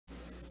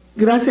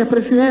Gracias,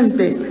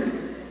 presidente.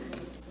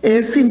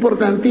 Es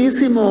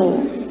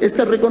importantísimo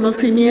este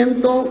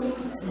reconocimiento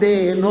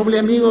del noble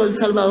amigo del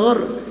Salvador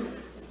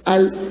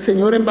al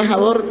señor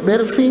embajador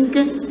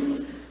Finke,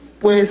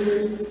 pues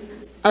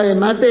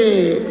además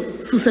de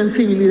su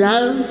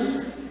sensibilidad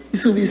y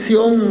su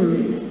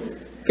visión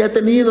que ha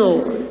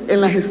tenido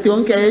en la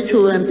gestión que ha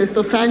hecho durante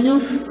estos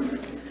años,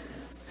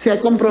 se ha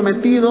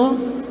comprometido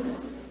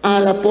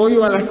al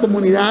apoyo a las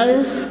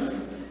comunidades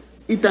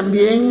y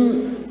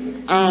también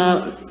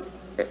a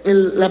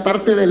la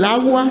parte del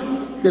agua,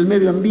 del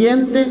medio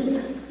ambiente,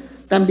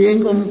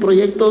 también con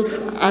proyectos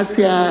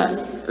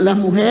hacia las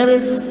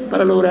mujeres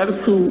para lograr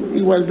su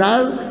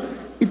igualdad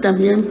y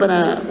también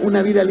para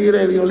una vida libre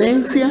de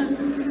violencia,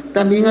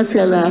 también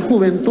hacia la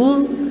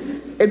juventud.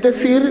 Es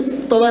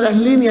decir, todas las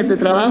líneas de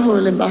trabajo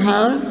de la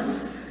embajada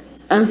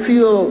han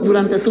sido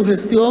durante su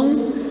gestión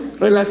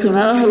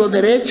relacionadas a los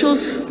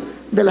derechos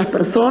de las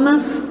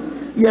personas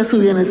y a su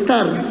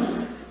bienestar.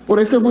 Por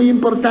eso es muy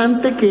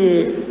importante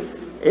que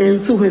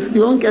en su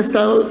gestión, que ha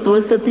estado todo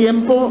este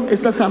tiempo,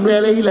 esta Asamblea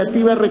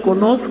Legislativa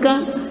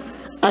reconozca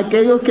a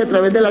aquellos que a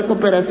través de la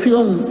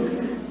cooperación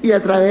y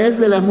a través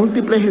de las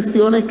múltiples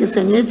gestiones que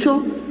se han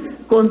hecho,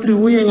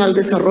 contribuyen al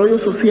desarrollo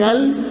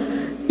social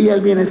y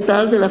al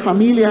bienestar de la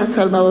familia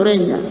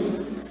salvadoreña.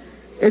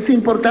 Es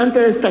importante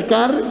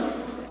destacar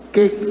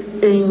que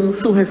en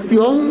su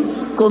gestión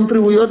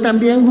contribuyó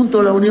también junto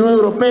a la Unión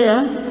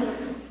Europea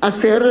a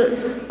hacer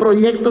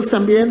proyectos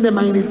también de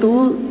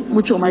magnitud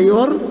mucho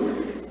mayor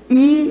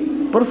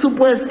y, por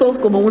supuesto,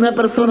 como una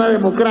persona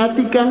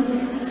democrática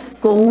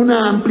con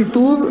una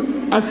amplitud,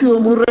 ha sido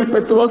muy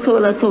respetuoso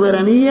de la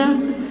soberanía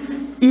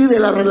y de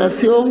la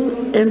relación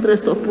entre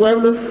estos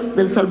pueblos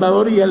del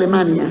Salvador y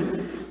Alemania.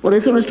 Por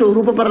eso nuestro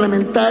grupo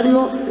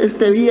parlamentario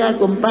este día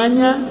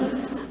acompaña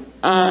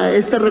a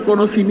este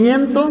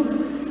reconocimiento,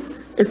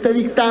 este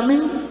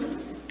dictamen,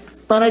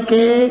 para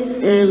que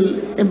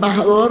el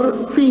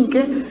embajador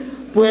Finke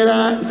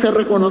pueda ser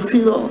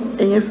reconocido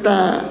en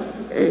esta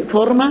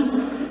forma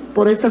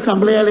por esta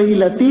Asamblea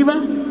Legislativa,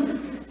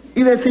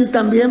 y decir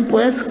también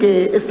pues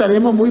que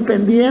estaremos muy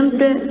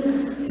pendientes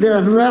de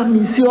las nuevas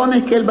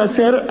misiones que él va a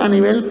hacer a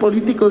nivel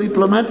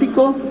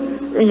político-diplomático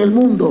en el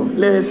mundo.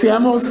 Le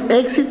deseamos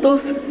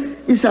éxitos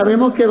y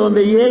sabemos que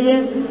donde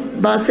llegue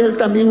va a ser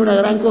también una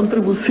gran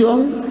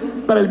contribución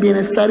para el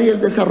bienestar y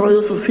el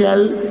desarrollo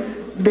social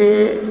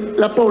de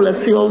la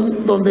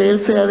población donde él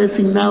sea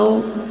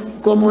designado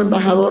como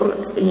embajador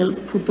en el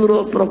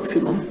futuro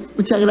próximo.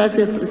 Muchas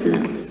gracias,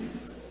 presidente.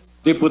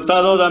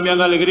 Diputado Damián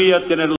Alegría tiene